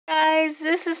guys,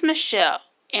 this is Michelle.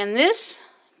 And this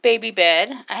baby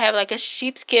bed, I have like a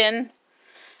sheepskin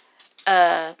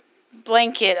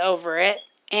blanket over it.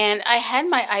 And I had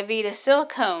my Ivita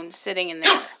Silicone sitting in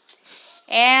there.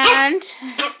 And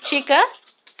Chica,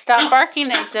 stop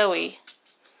barking at Zoe.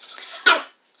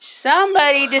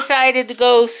 Somebody decided to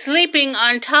go sleeping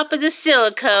on top of the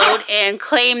silicone and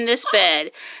claim this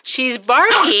bed. She's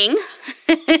barking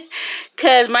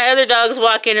because my other dog's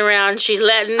walking around. She's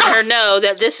letting her know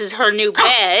that this is her new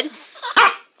bed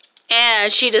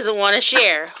and she doesn't want to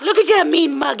share. Look at that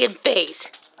mean mugging face.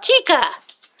 Chica,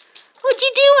 what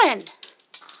you doing?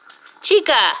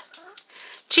 Chica,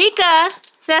 Chica,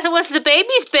 that was the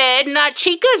baby's bed, not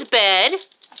Chica's bed.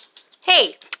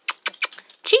 Hey,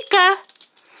 Chica.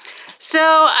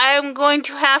 So I'm going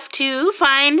to have to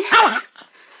find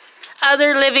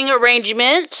other living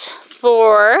arrangements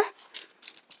for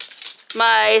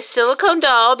my silicone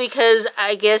doll because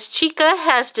I guess Chica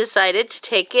has decided to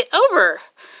take it over.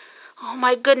 Oh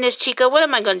my goodness, Chica, what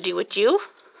am I going to do with you?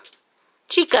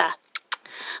 Chica,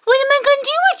 what am I going to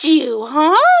do with you,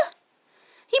 huh?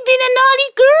 You've been a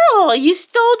naughty girl. You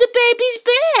stole the baby's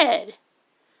bed.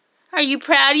 Are you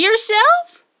proud of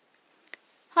yourself?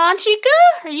 Huh, Chica?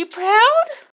 Are you proud?